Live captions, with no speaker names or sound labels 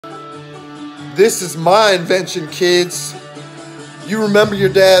This is my invention, kids. You remember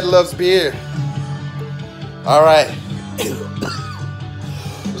your dad loves beer. All right.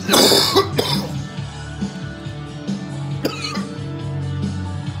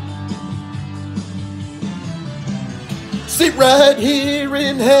 Sit right here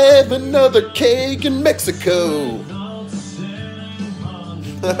and have another cake in Mexico.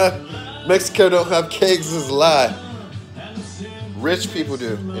 Mexico don't have cakes is a lie. Rich people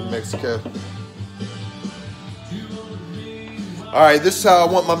do in Mexico. Alright, this is how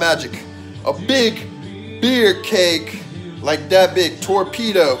I want my magic. A big beer cake, like that big,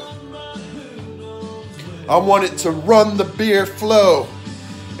 torpedo. I want it to run the beer flow.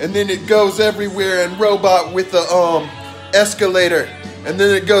 And then it goes everywhere and robot with the escalator. And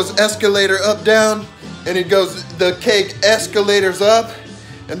then it goes escalator up, down. And it goes, the keg escalators up.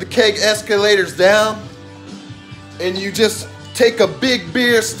 And the keg escalators down. And you just take a big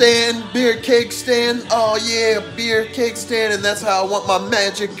beer stand, beer cake stand. Oh yeah, beer cake stand. And that's how I want my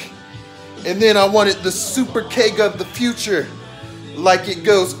magic. And then I want it the super keg of the future. Like it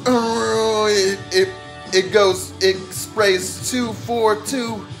goes, it sprays 2, 4,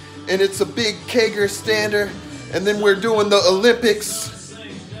 2. And it's a big kegger stander. And then we're doing the Olympics.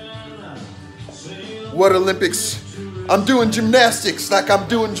 What Olympics? I'm doing gymnastics, like I'm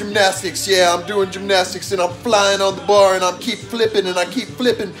doing gymnastics. Yeah, I'm doing gymnastics and I'm flying on the bar and I keep flipping and I keep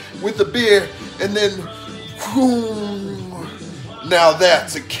flipping with the beer. And then, whoom, now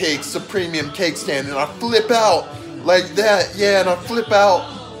that's a cake, it's a premium cake stand. And I flip out like that, yeah, and I flip out.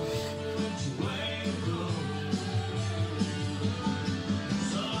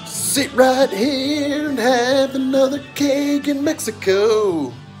 Sit right here and have another cake in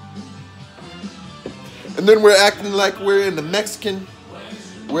Mexico. And then we're acting like we're in the Mexican.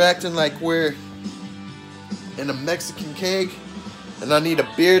 We're acting like we're in a Mexican keg. And I need a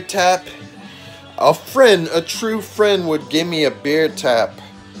beer tap. A true friend would give me a beer tap.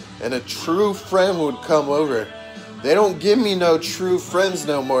 And a true friend would come over. They don't give me no true friends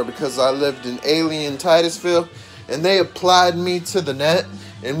no more because I lived in alien Titusville. And they applied me to the net.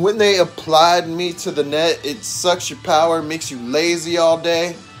 And when they applied me to the net, it sucks your power, makes you lazy all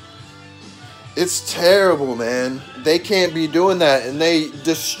day. It's terrible, man. They can't be doing that. And they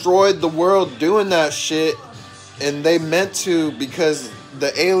destroyed the world doing that shit. And they meant to because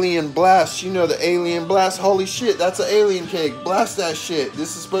the alien blast, you know the alien blast? Holy shit, that's an alien cake. Blast that shit.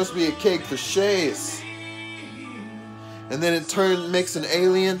 This is supposed to be a cake for shays. And then it makes an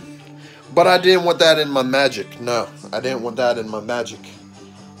alien. But I didn't want that in my magic. No, I didn't want that in my magic.